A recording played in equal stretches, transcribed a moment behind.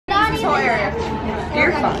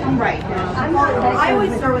You're fine. Right. I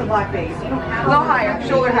always start with a black base. You don't have a little higher,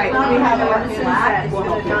 shoulder height. We have a black.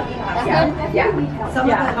 Yeah. Some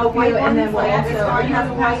of them help you, and then we'll also. Are you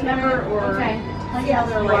a class member or? Yeah,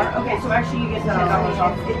 they're like. Okay, so actually you get $10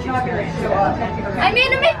 off. It's not very so. I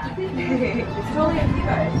made a Mickey. It's totally up to you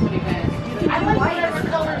guys. I like whatever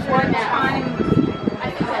colors are now.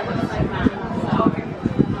 I think that looks like mine.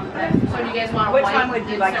 So do you guys want which white? one would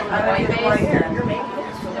you like? White base? You're making.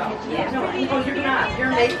 Yeah, no, you're not. You're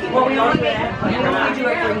making. Well, we only do it.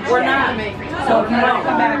 We're not. So if you want to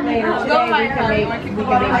come back later today, we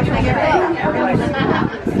can make.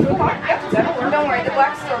 Don't worry, the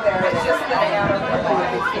black's still there. It's just the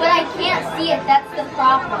But I can't see it. That's the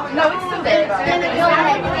problem. No, it's still there. No,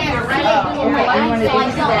 I can't see it. So I don't. It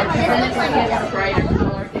looks like it's a brighter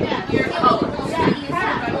color. Your color.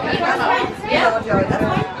 Yeah.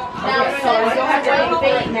 Now, so go ahead and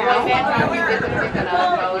wait now.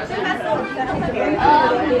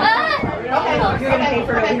 Okay, you're going to pay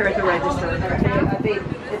for it over here at the register.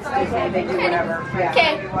 It's Disney, they do whatever. Yeah.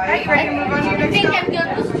 Okay. Are you ready to move on to your next? I think I'm good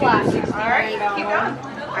with splash. Alright, keep going.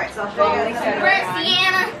 Alright, so I'll show you the Where's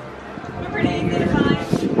Sienna? Remember name, get a time.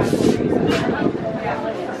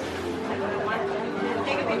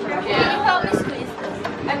 Take a picture. Can you help me squeeze this?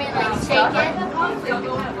 I mean, like, shake it.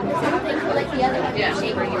 Something for like the other one. Yeah.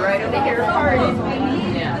 Shake it. Bring you right over here.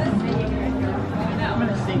 Yeah.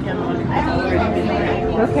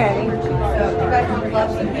 Okay. So you guys have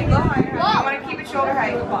gloves and go higher. Whoa. I want to keep it shoulder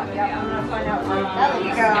height. Yeah, I'm going to find out. There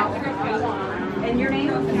you go. And your name?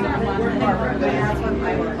 Barbara. That's what I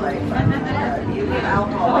look like. You have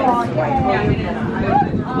alcohol.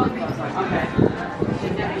 Okay.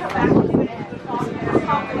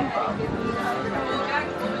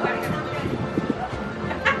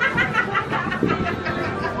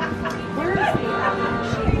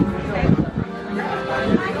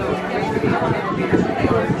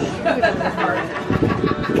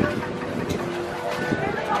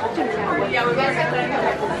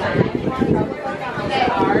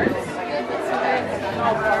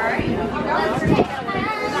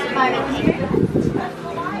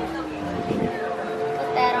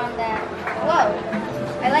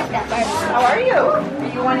 How are you? Are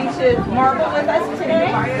you wanting to marble with us today?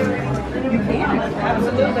 You can,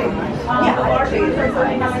 absolutely. Yeah, the large ones are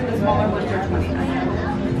 39, the smaller ones are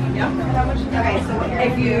 29. Yep. Okay, so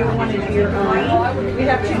if you want to do your own, we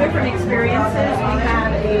have two different experiences. We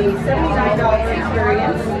have a $79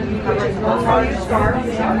 experience, which is one large scarf, or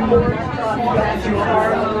small matching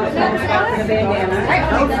scarf, and a bandana.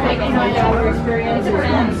 $89 experience is one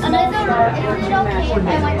small scarf or two matching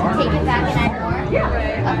bandanas. I want to take it back and add more? Yeah.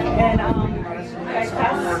 Okay. And you guys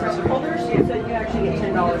pass holders, so you actually get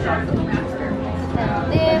 $10 off for the experience.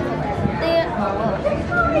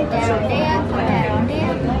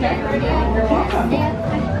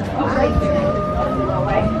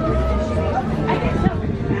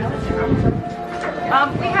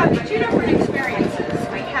 We have two different experiences.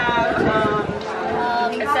 We have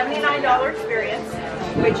a $79 experience,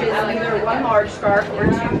 which is either one large scarf or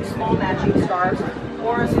two small matching scarves,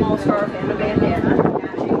 or a small scarf and a bandana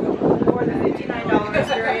matching, or the $59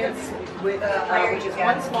 experience with which is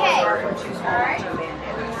one small scarf or two small matching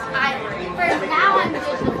bandanas. For now, I'm good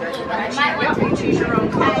with blue, but I might want to choose your own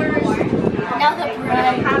colors. Now the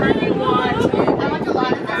Whatever pattern you want. I want a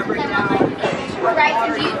lot of this because I want my right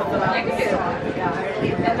to you. You can do.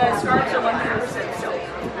 And the scarves are 100% silk.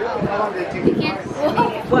 You can't.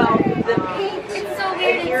 Well, the paint It's so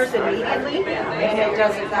weird. adheres immediately, and it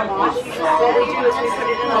doesn't come off. What we do is we put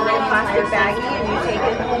it in a little plastic baggie, and you take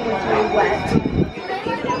it home with you wet. You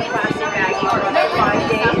keep it in the plastic baggie for about 5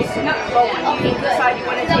 days. But when you decide you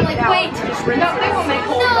want to take it out, just rinse it, make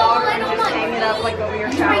cold water, and just hang it up like over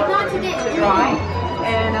your shower to dry.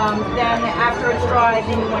 And then after it's dry,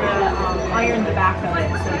 then you want to iron the back of it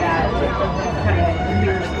so that it kind of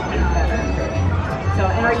adheres to it better. So,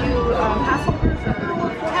 and are you pass holders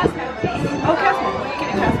or cast members? Oh, cast members. You get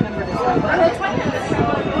a cast member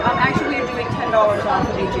discount. Actually, we're doing $10 off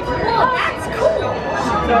of each experience. Oh, that's cool.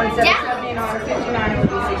 So instead of $79 or $59, it would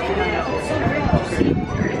be $69.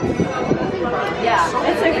 Yeah,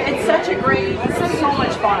 it's such a great, it's so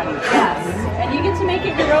much fun. Yes, and you get to make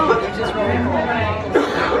it your own, which is really cool.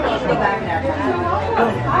 Go back there.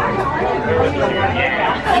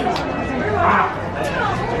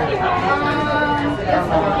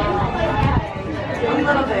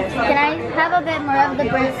 Can I have a bit more of the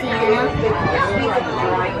burnt sienna?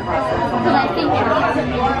 Because I think it needs to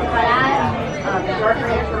be more of that.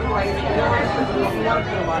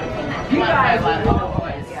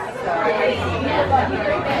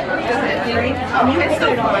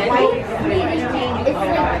 It's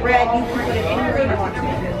red, you can put it anywhere you want to.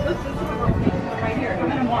 Right here,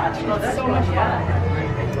 come in and watch. It's so much fun.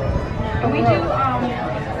 And we do,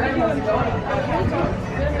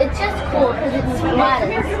 It's just cool because it's flat.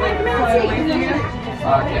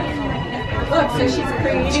 look, so she's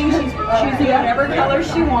creating, she's choosing whatever color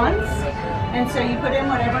she wants. And so you put in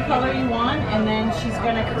whatever color you want, and then she's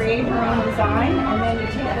going to create her own design. And then you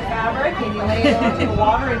take the fabric and you lay it onto the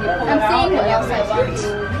water and you pull it out. I'm seeing what else I want.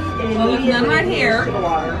 Well, there's none right here. I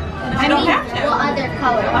don't have to. What other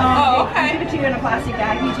color? Oh, okay. Give it to you in a plastic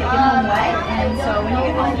bag. You take it home wet, and so when you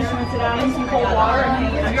get home, just rinse it out in some cold water and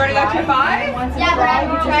hang it. Have you already got your 5? Once it's Yeah, but dry,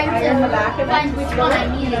 I'm you trying just iron the back to of it. find which one I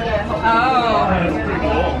need to get home. Oh.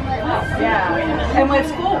 Yeah. And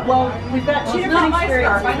what's cool, well, we've got two Well, it's not different my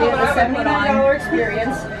scarf. I experiences. know We have what I would put a $79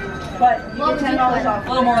 experience, but you What get would you $10 put? off. A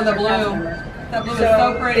little more of the blue. That blue is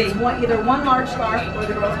so pretty. It's either one large scarf, or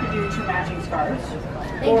the girls could do 2 matching scarves,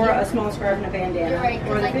 or a small scarf and a bandana, You're right, 'cause,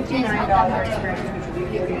 or the like, this $59 not that much. experience, which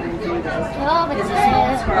would be $49. Oh, but Is a small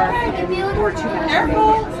scarf or 2 matching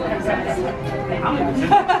Careful. bandanas. Well,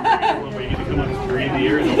 we get to come on 3 in the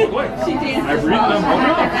year and look quick. She dances. I've read them. Oh,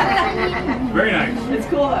 no. Very nice. It's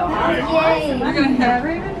cool though, huh? Yay! You're gonna have.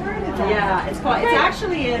 Yeah, it's called. It's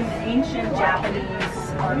actually an ancient Japanese.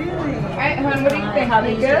 Really? Alright, hon, what do you think? How they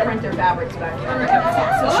You used to good? print their fabrics back then. Well,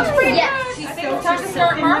 that's pretty Yes. good. I think it's time to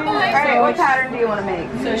start marbling. Alright, what pattern do you want to make?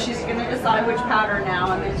 So she's gonna decide which pattern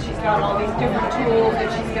now, and then she's got all these different tools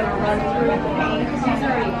that she's gonna run through the paint.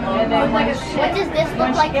 And then What does this when look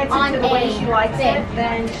she like gets on it to the way she likes thing? it,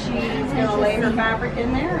 then she's gonna lay her fabric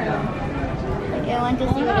in there. And I want to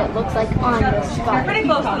see what it looks like on the You're scarf. pretty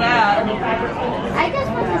close to that. I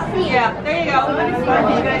just want to see it. Yeah, there you go.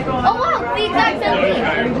 Oh wow, the exact same thing.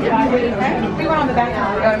 we went on the back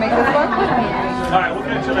now. You want to make this one? All right, we'll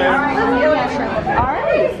catch you later.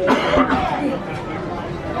 Alright.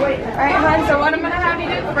 Alright, hon, so what I'm going to have you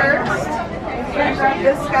do first, you're going to grab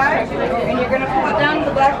this guy, and you're going to pull it down the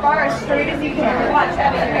black bar as straight as you can. Watch,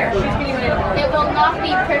 have it here. She's getting ready to It will not be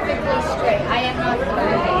perfectly straight. I am not a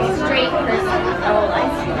straight person. Oh, I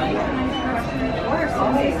see.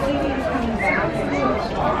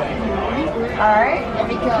 Alright, There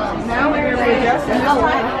we go. now we're ready to adjust it.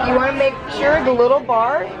 You want to make sure the little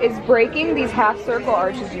bar is breaking these half circle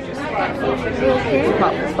arches you just made.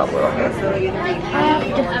 Pop this up a little bit. Here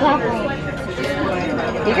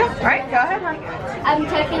you go. Alright, go ahead, hon. I'm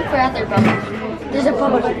checking for other bubbles. There's a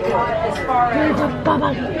bubble. There's a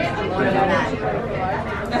bubble.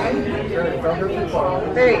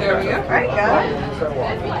 There you go. There we go. Alright, go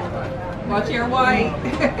ahead. Watch your white.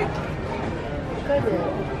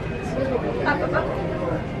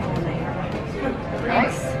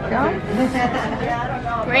 Go.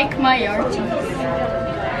 Break my arches.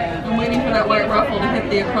 I'm waiting for that white ruffle to hit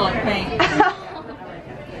the acrylic paint.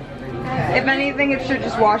 If anything, it should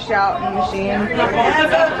just wash out in the machine.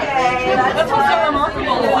 That's what's so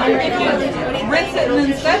remarkable. If you rinse it and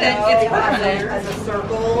then set it, it's permanent. As a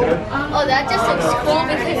circle. Oh, that just looks cool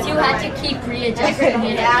because you had to keep readjusting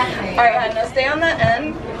it. Alright, hon, now stay on the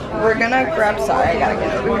end. We're gonna grab, sorry, I gotta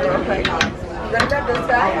get over here real quick. We're gonna grab this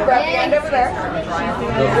guy, grab the end over there.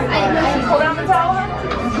 Pull down the towel.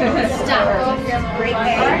 Stop.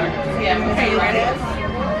 Yeah, okay, you ready?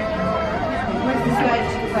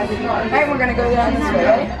 Alright, we're gonna go down this way,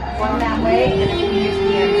 ready? One that way, and then you use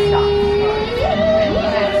the end stop.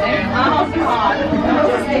 Oh, God.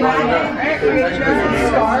 Alright, we're gonna try the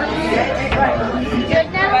scarf. Good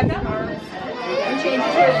now?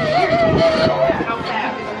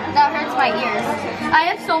 That hurts my ears. I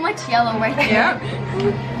have so much yellow right there. Yeah.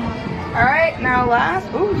 Alright, now last,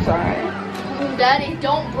 ooh, sorry. Daddy,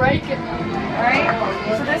 don't break it. Alright,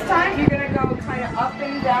 so this time you're gonna go kind of up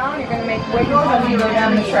and down. You're gonna make wiggles as you go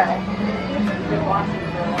down the tray.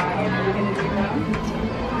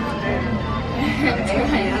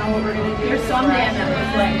 There's some man that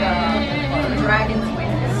was like dragon's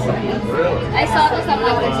wings. I saw this, I'm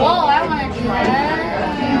like, whoa, I want to do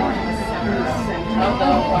that.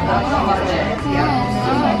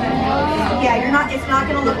 Yeah, it's not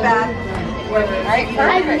gonna look bad. Alright,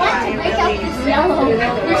 I perfect. want to break out this yellow.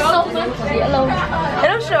 There's so much yellow.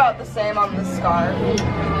 It'll show out the same on the scarf.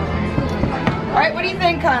 Alright, what do you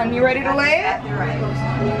think, hon? You ready to lay it?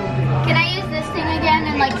 Can I use this thing again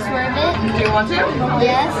and like swerve it? Do you want to?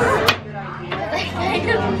 Yes. I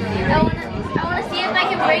want to see if I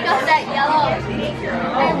can break out that yellow. I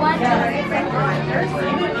want to.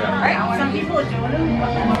 Right? Some people are doing it.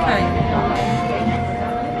 Okay.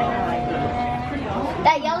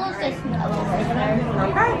 That yellow's just yellow.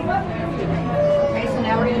 Okay, so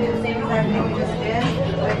now we're gonna do the same exact thing we just did.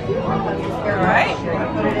 All right.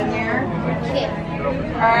 Put it in there. Okay.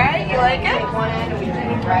 Alright, you like it?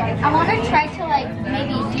 I want to try to like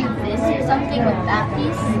maybe do this or something with that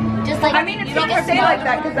piece. Just like I mean, it's make not a to say small- like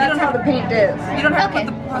that because that's how the paint is. You don't have Okay.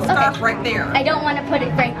 to put the scarf right there. I don't want to put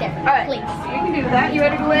it right there. Alright, Please. you can do that. You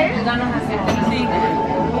ready to wave? See,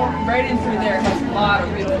 right in through there has a lot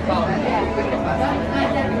of beautiful colors.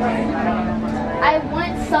 I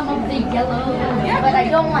want some of the yellow, but I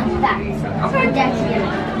don't want that. Okay. That's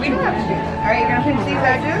yellow. We don't have to do that. Alright, you're gonna pinch these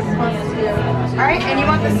edges. Alright, and you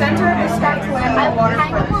want the center of the scarf to land I on the water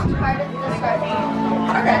kind of first. want part of the scarf.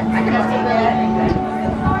 Okay, I can help you with that.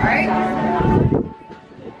 Alright.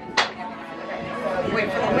 Wait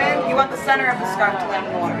for the wind. You want the center of the scarf to land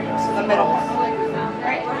in the water. So the middle one.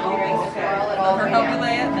 Alright. I'll help you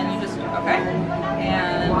lay it, then you just, okay.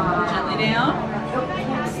 And gently down.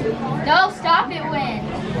 No, stop it, wind.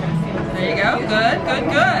 There you go. Good, good,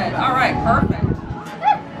 good. All right, perfect.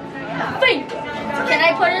 Can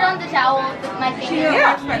I put it on the towel with my finger?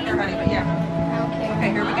 Yeah, it's right there, honey, but yeah. Okay.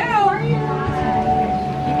 Okay, here we go.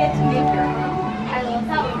 You get to make your own. I love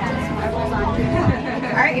how it has marbles on it.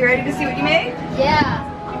 Alright, you ready to see what you made? Yeah.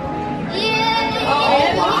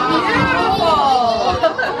 Yay!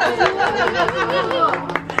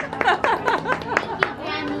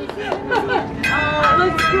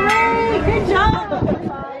 Looks great. Good job.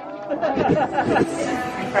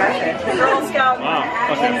 Impressive. Girl Scout Wow.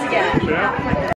 action Okay. sketch. Yeah.